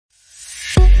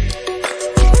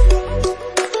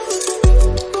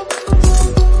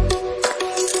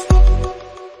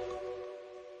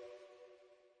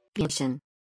Location.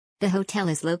 The hotel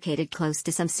is located close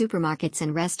to some supermarkets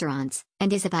and restaurants,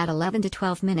 and is about 11 to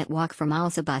 12-minute walk from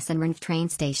Alza bus and train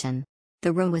station.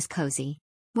 The room was cozy.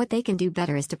 What they can do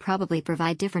better is to probably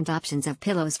provide different options of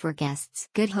pillows for guests.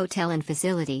 Good hotel and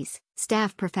facilities,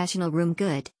 staff professional room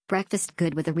good, breakfast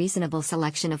good with a reasonable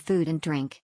selection of food and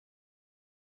drink.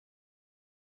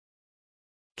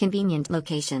 Convenient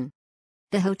location.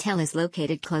 The hotel is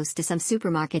located close to some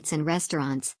supermarkets and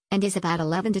restaurants, and is about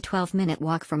 11 to 12-minute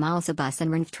walk from Alza bus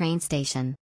and train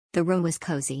station. The room was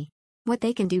cozy. What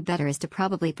they can do better is to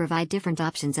probably provide different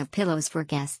options of pillows for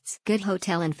guests. Good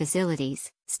hotel and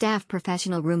facilities, staff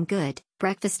professional room good,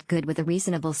 breakfast good with a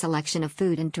reasonable selection of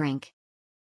food and drink.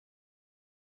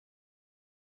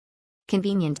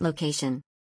 Convenient location.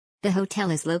 The hotel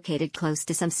is located close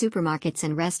to some supermarkets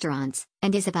and restaurants,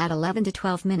 and is about 11 to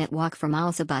 12-minute walk from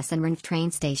Alza bus and train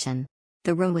station.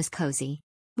 The room was cozy.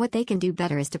 What they can do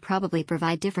better is to probably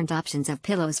provide different options of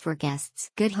pillows for guests.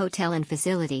 Good hotel and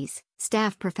facilities,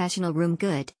 staff professional room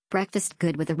good, breakfast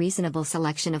good with a reasonable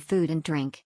selection of food and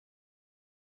drink.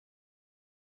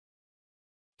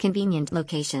 Convenient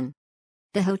location.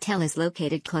 The hotel is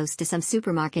located close to some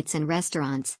supermarkets and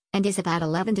restaurants, and is about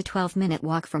 11 to 12-minute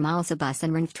walk from Alza bus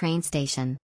and train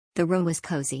station. The room was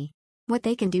cozy. What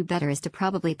they can do better is to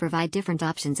probably provide different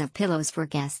options of pillows for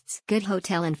guests. Good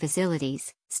hotel and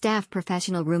facilities, staff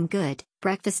professional room good,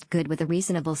 breakfast good with a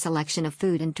reasonable selection of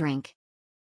food and drink.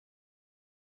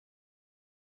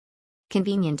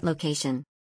 Convenient location.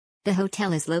 The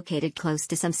hotel is located close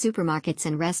to some supermarkets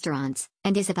and restaurants,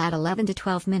 and is about 11 to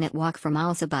 12-minute walk from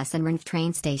Alza bus and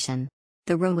train station.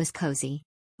 The room was cozy.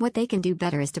 What they can do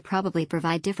better is to probably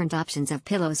provide different options of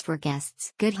pillows for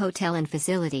guests. Good hotel and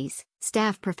facilities,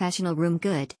 staff professional room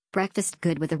good, breakfast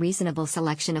good with a reasonable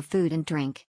selection of food and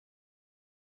drink.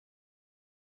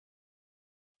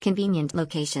 Convenient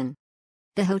location.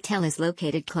 The hotel is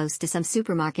located close to some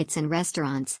supermarkets and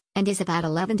restaurants, and is about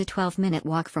 11 to 12-minute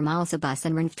walk from Alza bus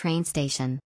and train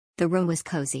station. The room was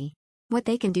cozy. What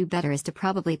they can do better is to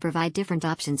probably provide different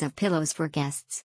options of pillows for guests.